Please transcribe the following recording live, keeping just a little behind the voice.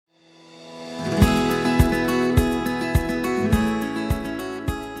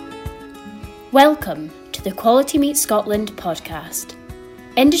Welcome to the Quality Meat Scotland podcast.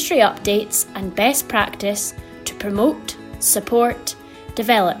 Industry updates and best practice to promote, support,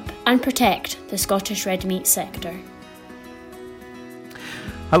 develop and protect the Scottish red meat sector.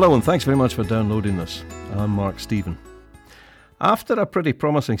 Hello and thanks very much for downloading this. I'm Mark Stephen. After a pretty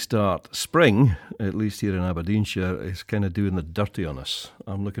promising start, spring, at least here in Aberdeenshire, is kind of doing the dirty on us.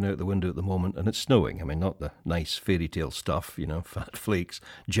 I'm looking out the window at the moment and it's snowing. I mean, not the nice fairy tale stuff, fat flakes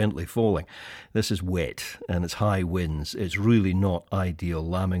gently falling. This is wet and it's high winds. It's really not ideal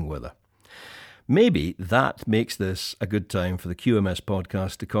lambing weather. Maybe that makes this a good time for the QMS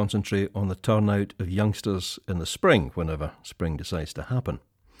podcast to concentrate on the turnout of youngsters in the spring, whenever spring decides to happen.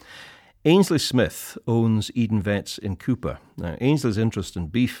 Ainsley Smith owns Eden Vets in Cooper. Now, Ainsley's interest in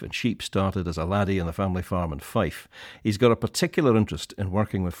beef and sheep started as a laddie on the family farm in Fife. He's got a particular interest in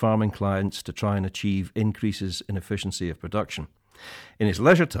working with farming clients to try and achieve increases in efficiency of production. In his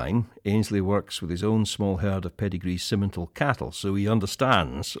leisure time, Ainsley works with his own small herd of pedigree Simmental cattle, so he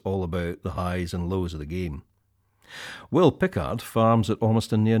understands all about the highs and lows of the game. Will Pickard farms at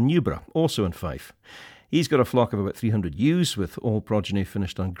Ormiston near Newborough, also in Fife. He's got a flock of about 300 ewes with all progeny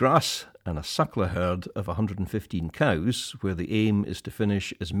finished on grass and a suckler herd of 115 cows, where the aim is to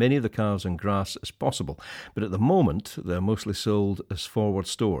finish as many of the calves on grass as possible. But at the moment, they're mostly sold as forward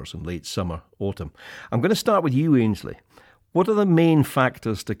stores in late summer, autumn. I'm going to start with you, Ainsley. What are the main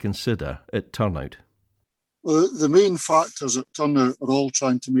factors to consider at turnout? Well, the main factors at turnout are all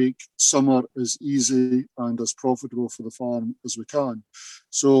trying to make summer as easy and as profitable for the farm as we can.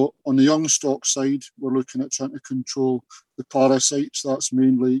 So on the young stock side, we're looking at trying to control the parasites. That's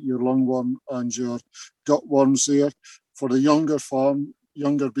mainly your lungworm and your gutworms there. For the younger farm,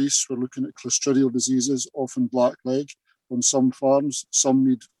 younger beasts, we're looking at clostridial diseases, often blackleg on some farms. Some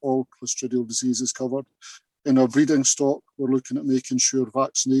need all clostridial diseases covered. In our breeding stock, we're looking at making sure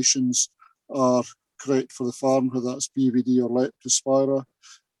vaccinations are correct for the farm, whether that's BVD or Leptospira.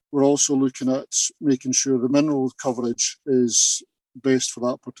 We're also looking at making sure the mineral coverage is best for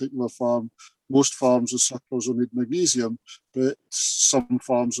that particular farm. Most farms with sucklers will need magnesium, but some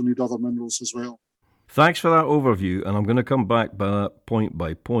farms will need other minerals as well. Thanks for that overview, and I'm going to come back point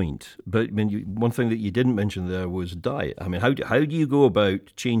by point. But one thing that you didn't mention there was diet. I mean, how do you go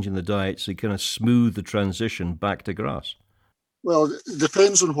about changing the diet so you kind of smooth the transition back to grass? Well, it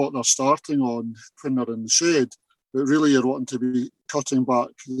depends on what they're starting on when they're in the shed, but really you're wanting to be cutting back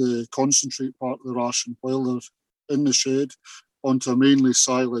the concentrate part of the ration while they're in the shed onto a mainly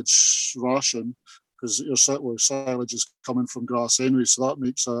silage ration, because your silage is coming from grass anyway, so that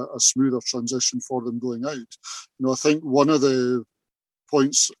makes a smoother transition for them going out. I think one of the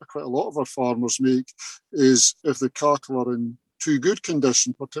points quite a lot of our farmers make is if the cattle are in too good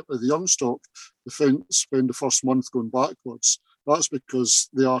condition, particularly the young stock, they spend the first month going backwards. That's because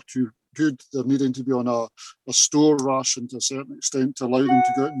they are too good. They're needing to be on a store ration to a certain extent to allow them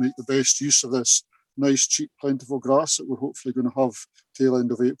to go out and make the best use of this nice, cheap, plentiful grass that we're hopefully going to have tail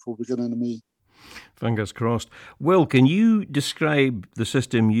end of April, beginning of May. Fingers crossed. Will, can you describe the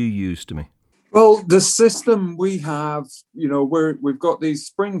system you use to me? Well, the system we have, we've got these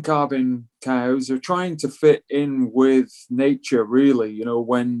spring calving cows. They're trying to fit in with nature, really,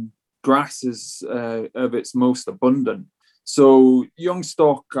 when grass is of its most abundant. So young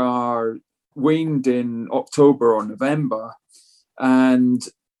stock are weaned in October or November, and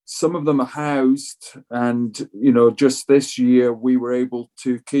some of them are housed. And, just this year we were able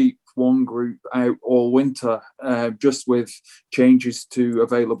to keep one group out all winter, just with changes to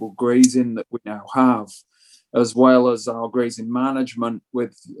available grazing that we now have, as well as our grazing management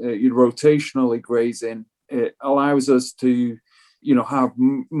with rotationally grazing. It allows us to have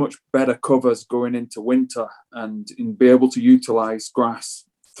much better covers going into winter and be able to utilise grass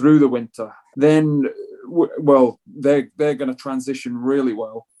through the winter. Then, they're going to transition really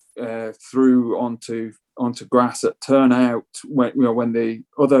well through onto grass at turnout when the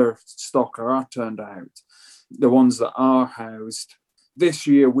other stock are turned out, the ones that are housed. This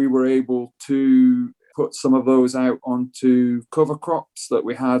year we were able to put some of those out onto cover crops that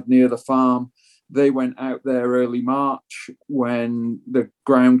we had near the farm. They went out there early March when the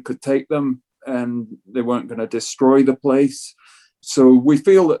ground could take them and they weren't going to destroy the place. So we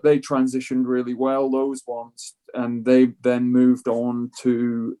feel that they transitioned really well, those ones, and they then moved on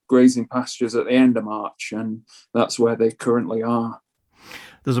to grazing pastures at the end of March, and that's where they currently are.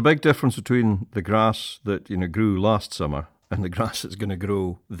 There's a big difference between the grass that grew last summer and the grass that's going to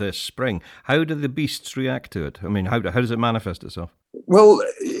grow this spring. How do the beasts react to it? I mean, how does it manifest itself? Well,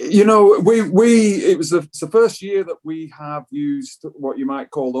 it was the first year that we have used what you might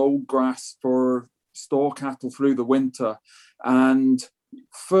call old grass for store cattle through the winter. And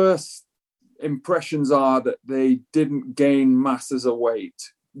first impressions are that they didn't gain masses of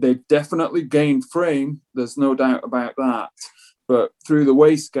weight. They definitely gained frame, there's no doubt about that. But through the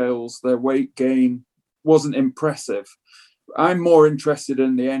weigh scales, their weight gain wasn't impressive. I'm more interested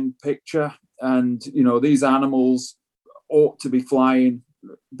in the end picture. And, these animals ought to be flying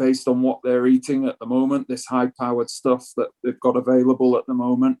based on what they're eating at the moment, this high-powered stuff that they've got available at the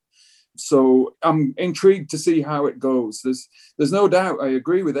moment. So I'm intrigued to see how it goes. There's no doubt, I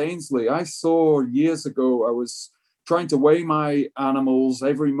agree with Ainsley. I saw years ago, I was trying to weigh my animals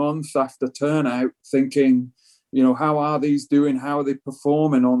every month after turnout, thinking, how are these doing? How are they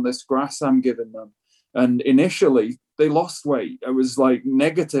performing on this grass I'm giving them? And initially, they lost weight. It was like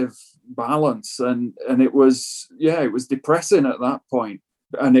negative balance. And it was depressing at that point.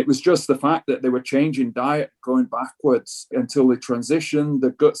 And it was just the fact that they were changing diet, going backwards until they transitioned,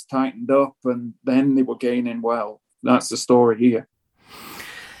 the guts tightened up, and then they were gaining well. That's the story here.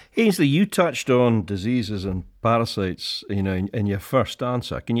 Ainsley, you touched on diseases and parasites, in your first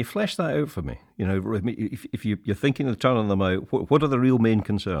answer. Can you flesh that out for me? If you're thinking of turning them out, what are the real main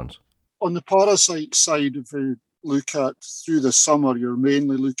concerns? On the parasite side, if we look at through the summer, you're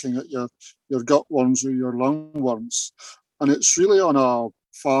mainly looking at your gutworms or your lungworms. And it's really on a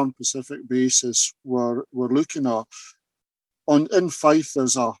farm-specific basis we're looking at. In Fife,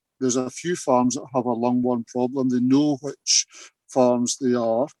 there's a few farms that have a lungworm problem. They know which farms they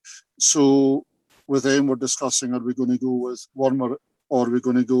are. So with them, we're discussing, are we going to go with wormer or are we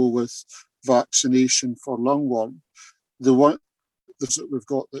going to go with vaccination for lungworm? The ones that we've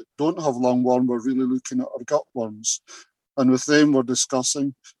got that don't have lungworm, we're really looking at our gutworms. And with them, we're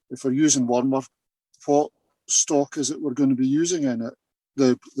discussing, if we're using wormer, what stock is it we're going to be using in it?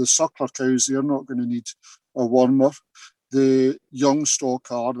 The suckler cows, they're not going to need a wormer. The young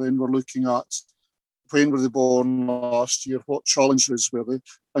stock are, then we're looking at when were they born last year, what challenges were they,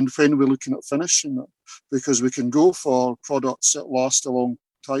 and when we're looking at finishing them. Because we can go for products that last a long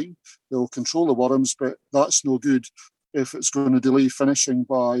time, they'll control the worms, but that's no good if it's going to delay finishing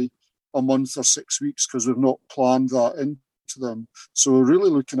by a month or 6 weeks because we've not planned that into them. So we're really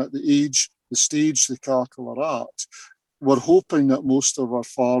looking at the age, the stage the cattle are at. We're hoping that most of our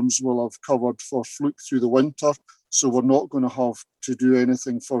farms will have covered for fluke through the winter, so we're not going to have to do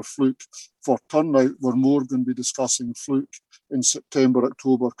anything for fluke for turnout. We're more going to be discussing fluke in September,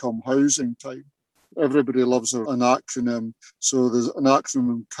 October come housing time. Everybody loves an acronym. So there's an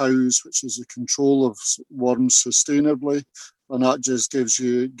acronym COWS, which is the control of worms sustainably, and that just gives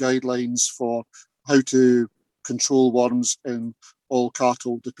you guidelines for how to control worms in all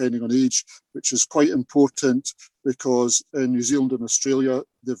cattle depending on age, which is quite important because in New Zealand and Australia,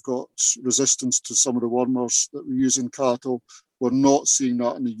 they've got resistance to some of the wormers that we use in cattle. We're not seeing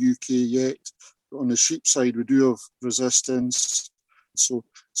that in the UK yet. But on the sheep side, we do have resistance. So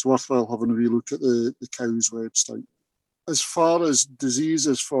it's worthwhile having a wee look at the COWS website. As far as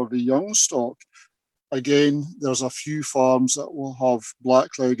diseases for the young stock, again, there's a few farms that will have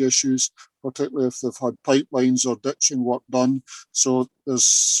blackleg issues, particularly if they've had pipelines or ditching work done. So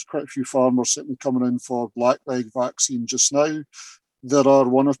there's quite a few farmers sitting coming in for blackleg vaccine just now. There are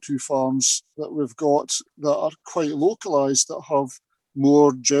one or two farms that we've got that are quite localised that have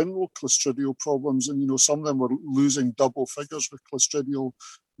more general clostridial problems. And, some of them are losing double figures with clostridial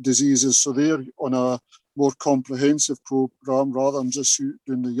diseases. So they're on a more comprehensive programme rather than just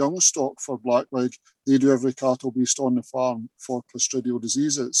doing the young stock for blackleg. They do every cattle based on the farm for clostridial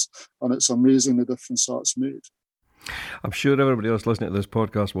diseases. And it's amazing the difference that's made. I'm sure everybody else listening to this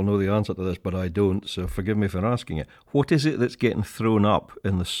podcast will know the answer to this, but I don't, so forgive me for asking it. What is it that's getting thrown up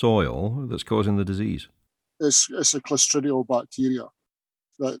in the soil that's causing the disease? It's a clostridial bacteria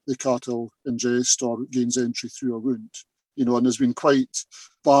that the cattle ingest or gains entry through a wound. And there's been quite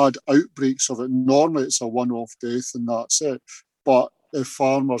bad outbreaks of it. Normally it's a one-off death and that's it. But if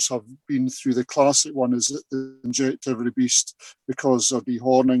farmers have been through the classic one is that they inject every beast because they're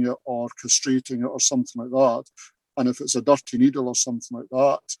dehorning it or castrating it or something like that. And if it's a dirty needle or something like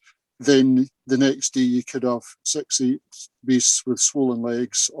that, then the next day you could have 6-8 beasts with swollen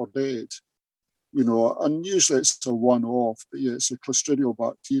legs or dead. And usually it's a one-off, but yeah, it's a clostridial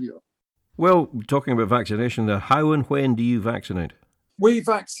bacteria. Well, talking about vaccination there, how and when do you vaccinate? We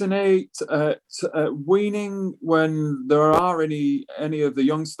vaccinate at weaning when there are any of the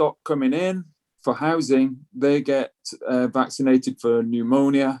young stock coming in for housing. They get vaccinated for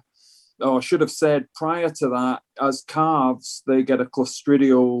pneumonia. Or I should have said prior to that, as calves, they get a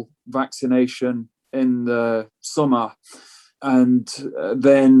clostridial vaccination in the summer. And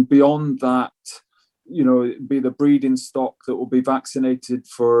then beyond that, it'd be the breeding stock that will be vaccinated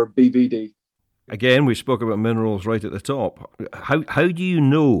for BVD. Again, we spoke about minerals right at the top. How do you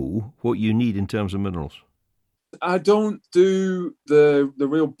know what you need in terms of minerals? I don't do the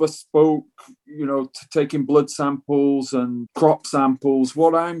real bespoke, taking blood samples and crop samples.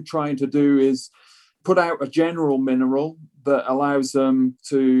 What I'm trying to do is put out a general mineral that allows them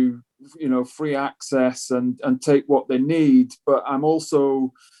to, free access and take what they need. But I'm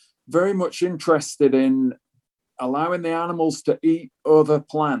also very much interested in allowing the animals to eat other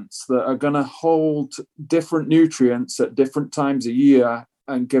plants that are going to hold different nutrients at different times a year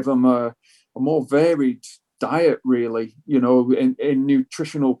and give them a more varied diet, really, in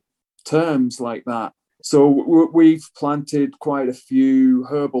nutritional terms like that. So we've planted quite a few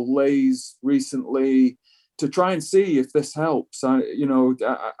herbal leys recently to try and see if this helps. I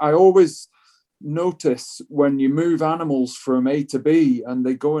always notice when you move animals from A to B and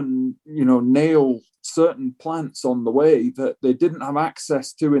they go and, nail certain plants on the way that they didn't have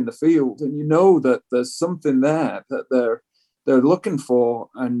access to in the field. And that there's something there that they're looking for,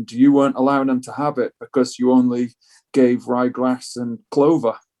 and you weren't allowing them to have it because you only gave ryegrass and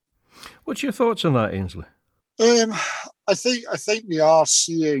clover. What's your thoughts on that, Ainsley? I think we are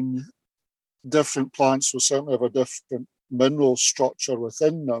seeing different plants will certainly have a different mineral structure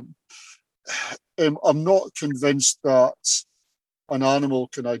within them. I'm not convinced that an animal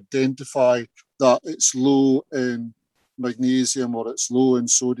can identify that it's low in magnesium or it's low in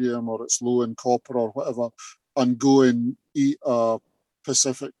sodium or it's low in copper or whatever, and go and eat a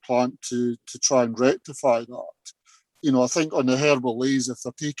specific plant to try and rectify that. I think on the herbal leys, if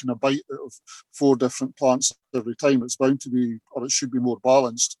they're taking a bite out of 4 different plants every time, it's bound to be, or it should be more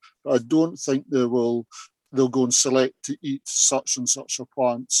balanced. But I don't think they'll go and select to eat such and such a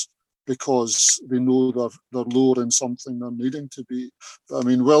plant because they know they're lower in something they're needing to be. But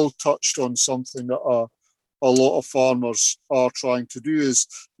Will touched on something that a lot of farmers are trying to do is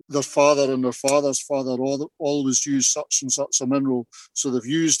their father and their father's father always used such and such a mineral. So they've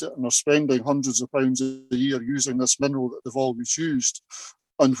used it and are spending hundreds of pounds a year using this mineral that they've always used.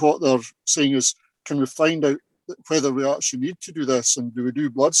 And what they're saying is, can we find out whether we actually need to do this? And do we do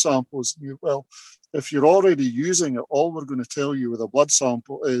blood samples? Well, if you're already using it, all we're going to tell you with a blood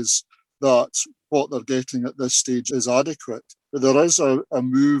sample is that what they're getting at this stage is adequate. But there is a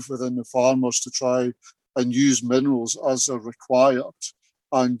move within the farmers to try and use minerals as they're required.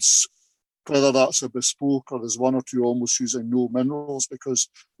 And whether that's a bespoke or there's 1 or 2 almost using no minerals because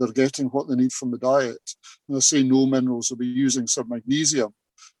they're getting what they need from the diet. And I say no minerals, they'll be using some magnesium,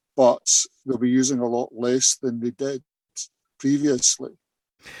 but they'll be using a lot less than they did previously.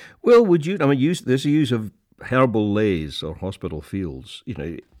 Well, there's a use of herbal leys or hospital fields.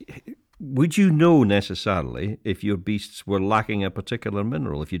 Would you know necessarily if your beasts were lacking a particular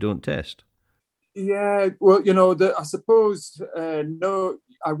mineral if you don't test? Yeah, well, I suppose, no,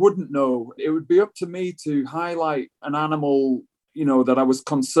 I wouldn't know. It would be up to me to highlight an animal, that I was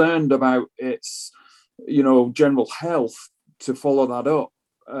concerned about its, general health to follow that up.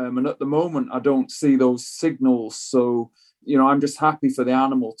 And at the moment, I don't see those signals. So, I'm just happy for the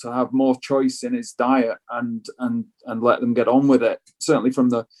animal to have more choice in its diet and let them get on with it, certainly from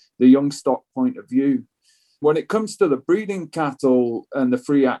the young stock point of view. When it comes to the breeding cattle and the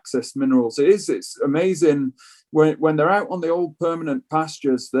free access minerals, it's amazing when they're out on the old permanent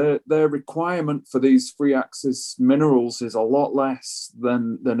pastures, their requirement for these free access minerals is a lot less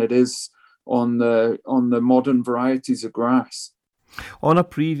than it is on the modern varieties of grass. On a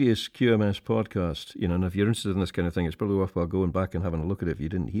previous QMS podcast, and if you're interested in this kind of thing, it's probably worthwhile going back and having a look at it if you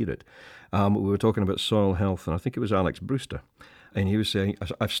didn't hear it. We were talking about soil health, and I think it was Alex Brewster. And he was saying,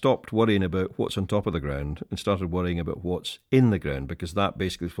 I've stopped worrying about what's on top of the ground and started worrying about what's in the ground because that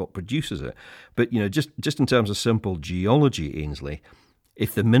basically is what produces it. But, just in terms of simple geology, Ainsley,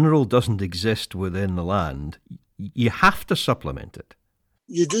 if the mineral doesn't exist within the land, you have to supplement it.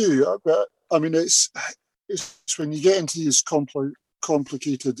 You do. But, it's when you get into these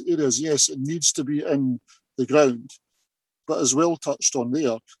complicated areas, yes, it needs to be in the ground. But as Will touched on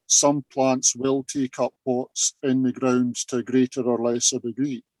there, some plants will take up what's in the ground to a greater or lesser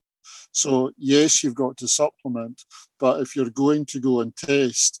degree. So yes, you've got to supplement, but if you're going to go and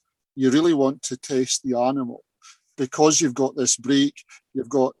test, you really want to test the animal. Because you've got this break,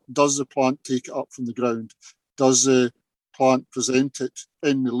 does the plant take it up from the ground? Does the plant present it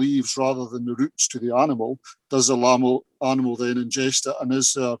in the leaves rather than the roots to the animal? Does the animal then ingest it? And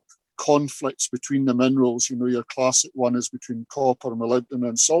is there conflicts between the minerals? Your classic one is between copper, molybdenum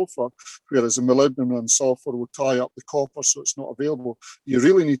and sulfur, whereas the molybdenum and sulfur will tie up the copper so it's not available. You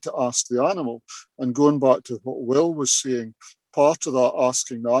really need to ask the animal. And going back to what Will was saying, part of that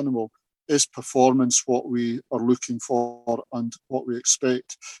asking the animal is performance what we are looking for and what we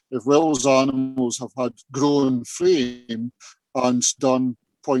expect? If Will's animals have had grown frame and done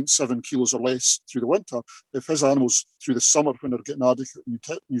 0.7 kilos or less through the winter, if his animals through the summer, when they're getting adequate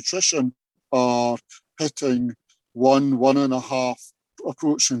nutrition, are hitting 1.5,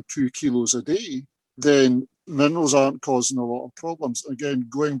 approaching 2 kilos a day, then minerals aren't causing a lot of problems. Again,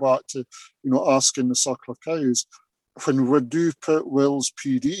 going back to asking the suckler cows, when we do put Will's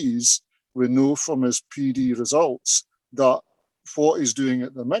PDs, we know from his PD results that what he's doing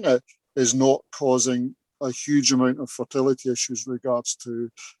at the minute is not causing a huge amount of fertility issues with regards to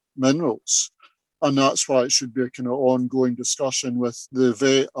minerals. And that's why it should be a kind of ongoing discussion with the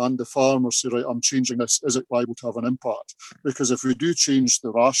vet and the farmer. Say, right, I'm changing this. Is it liable to have an impact? Because if we do change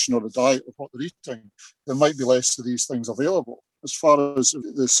the ration or the diet of what they're eating, there might be less of these things available. As far as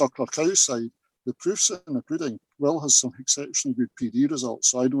the suckler cow side, the proof's in the pudding. Will has some exceptionally good PD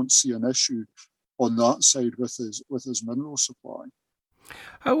results, so I don't see an issue on that side with his mineral supply.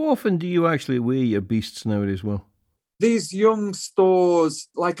 How often do you actually weigh your beasts nowadays, Will? These young stores,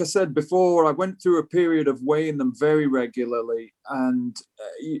 like I said before, I went through a period of weighing them very regularly, and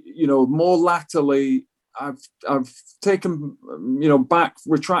more latterly, I've taken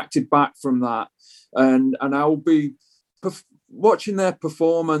retracted back from that, and I'll be watching their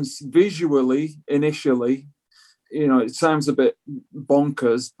performance visually initially. It sounds a bit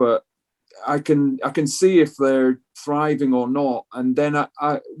bonkers, but I can see if they're thriving or not. And then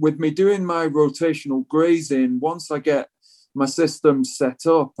I with me doing my rotational grazing, once I get my system set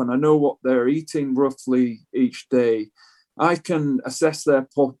up and I know what they're eating roughly each day, I can assess their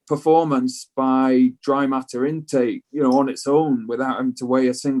performance by dry matter intake, on its own without having to weigh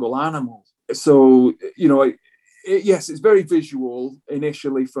a single animal. So, yes, it's very visual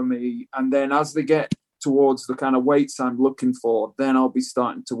initially for me. And then as they get towards the kind of weights I'm looking for, then I'll be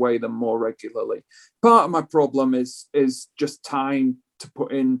starting to weigh them more regularly. Part of my problem is just time to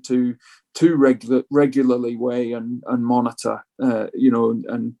put into regularly weigh and monitor,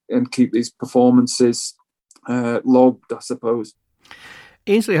 and keep these performances logged, I suppose.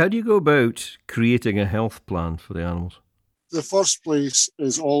 Ainsley, how do you go about creating a health plan for the animals? The first place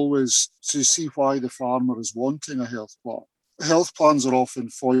is always to see why the farmer is wanting a health plan. Health plans are often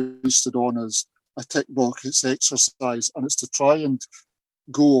foisted on as a tick box exercise, and it's to try and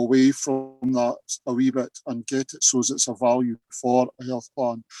go away from that a wee bit and get it so that it's a value for a health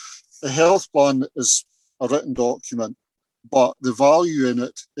plan. The health plan is a written document, but the value in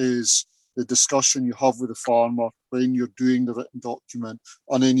it is the discussion you have with the farmer when you're doing the written document,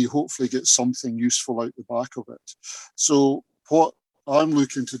 and then you hopefully get something useful out the back of it. So what I'm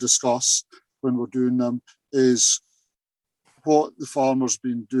looking to discuss when we're doing them is what the farmer's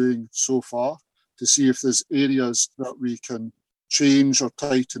been doing so far, to see if there's areas that we can change or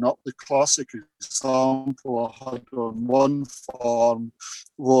tighten up. The classic example I had on one farm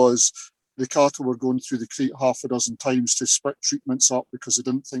was the cattle were going through the crate half a dozen times to split treatments up because they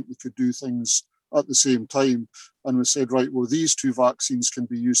didn't think they could do things at the same time. And we said, right, well, these two vaccines can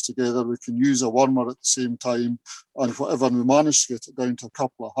be used together. We can use a wormer at the same time and whatever. And we managed to get it down to a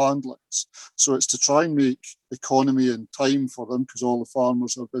couple of handlings. So it's to try and make economy and time for them because all the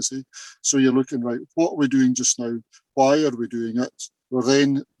farmers are busy. So you're looking, right, what are we doing just now? Why are we doing it? We're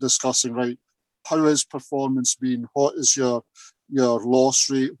then discussing, right, how is performance been? What is your loss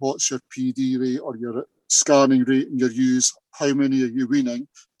rate? What's your PD rate or your scanning rate in your use? How many are you weaning?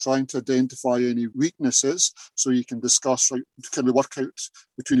 Trying to identify any weaknesses so you can discuss, right, can we work out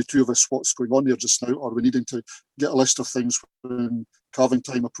between the two of us what's going on there just now? Or are we needing to get a list of things when calving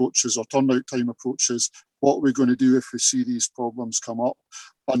time approaches or turnout time approaches? What are we going to do if we see these problems come up?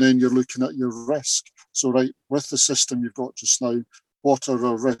 And then you're looking at your risk. So, right, with the system you've got just now, what are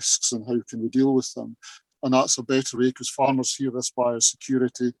our risks and how can we deal with them? And that's a better way because farmers hear this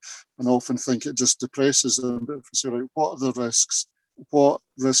biosecurity and often think it just depresses them. But if we say, right, what are the risks? What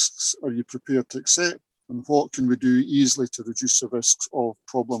risks are you prepared to accept? And what can we do easily to reduce the risks of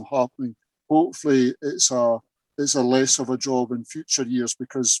problem happening? Hopefully it's a less of a job in future years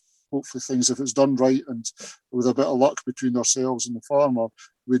because hopefully things, if it's done right and with a bit of luck between ourselves and the farmer,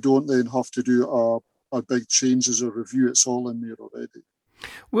 we don't then have to do a big changes or review. It's all in there already.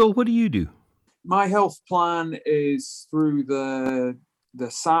 Well, what do you do? My health plan is through the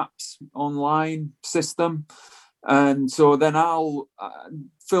SAPS online system. And so then I'll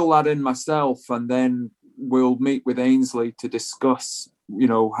fill that in myself and then we'll meet with Ainsley to discuss,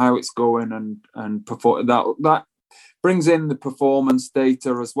 how it's going and perform. That brings in the performance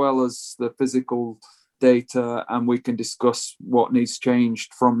data as well as the physical data, and we can discuss what needs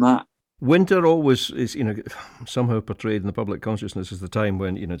changed from that. Winter always is, somehow portrayed in the public consciousness as the time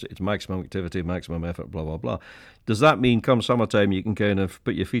when, it's maximum activity, maximum effort, blah, blah, blah. Does that mean come summertime you can kind of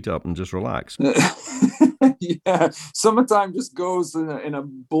put your feet up and just relax? Yeah, summertime just goes in a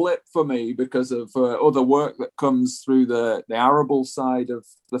blip for me because of other work that comes through the arable side of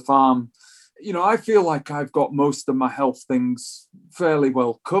the farm. I feel like I've got most of my health things fairly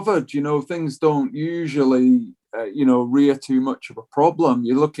well covered. Things don't usually, rear too much of a problem.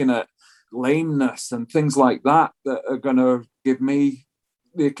 You're looking at lameness and things like that are going to give me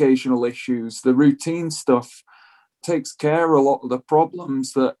the occasional issues. The routine stuff takes care of a lot of the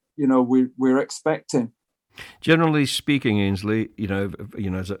problems that, we're expecting. Generally speaking, Ainsley,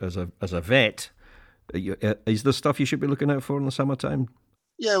 as a vet, is there stuff you should be looking out for in the summertime?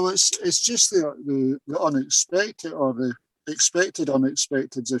 Yeah, well, it's just the unexpected or the expected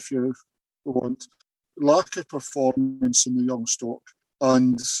unexpecteds, if you want. Lack of performance in the young stock,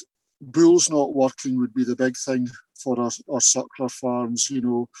 and bulls not working would be the big thing for our suckler farms,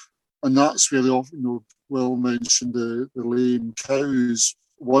 and that's where they often, Will mention the lame cows.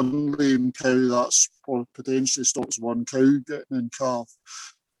 One lame cow, that's potentially stops one cow getting in calf.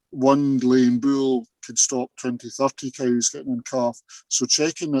 One lame bull could stop 20, 30 cows getting in calf. So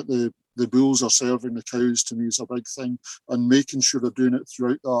checking that the bulls are serving the cows to me is a big thing, and making sure they're doing it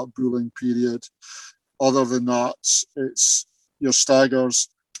throughout that bulling period. Other than that, it's your staggers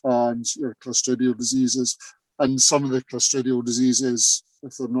and your clostridial diseases. And some of the clostridial diseases,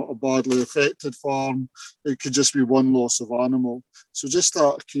 if they're not a badly affected farm, it could just be one loss of animal. So just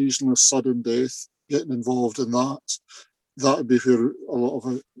that occasional sudden death, getting involved in that would be where a lot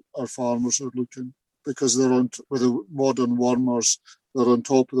of our farmers are looking, because they're with the modern wormers, they're on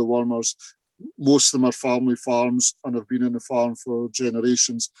top of the wormers. Most of them are family farms and have been in the farm for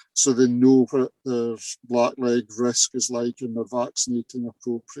generations, so they know what their blackleg risk is like, and they're vaccinating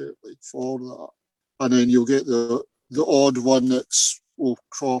appropriately for that. And then you'll get the odd one that will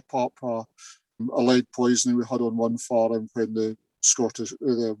crop up, a lead poisoning we had on one farm when the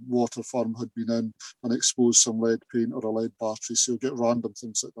water farm had been in and exposed some lead paint or a lead battery. So you'll get random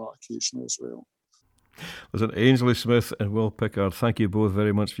things like that occasionally as well. Listen, Ainsley Smith and Will Pickard, thank you both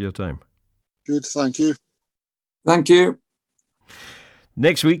very much for your time. Good, thank you. Thank you.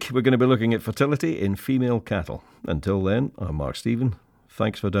 Next week, we're going to be looking at fertility in female cattle. Until then, I'm Mark Stephen.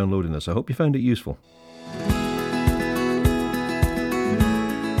 Thanks for downloading this. I hope you found it useful.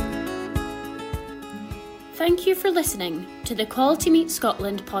 Thank you for listening to the Quality Meat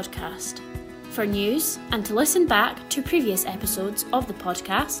Scotland podcast. For news and to listen back to previous episodes of the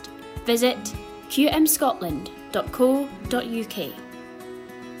podcast, visit qmscotland.co.uk.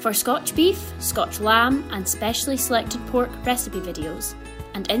 For Scotch beef, Scotch lamb and specially selected pork recipe videos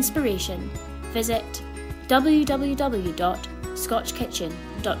and inspiration, visit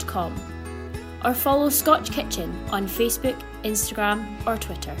www.scotchkitchen.com or follow Scotch Kitchen on Facebook, Instagram or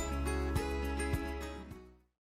Twitter.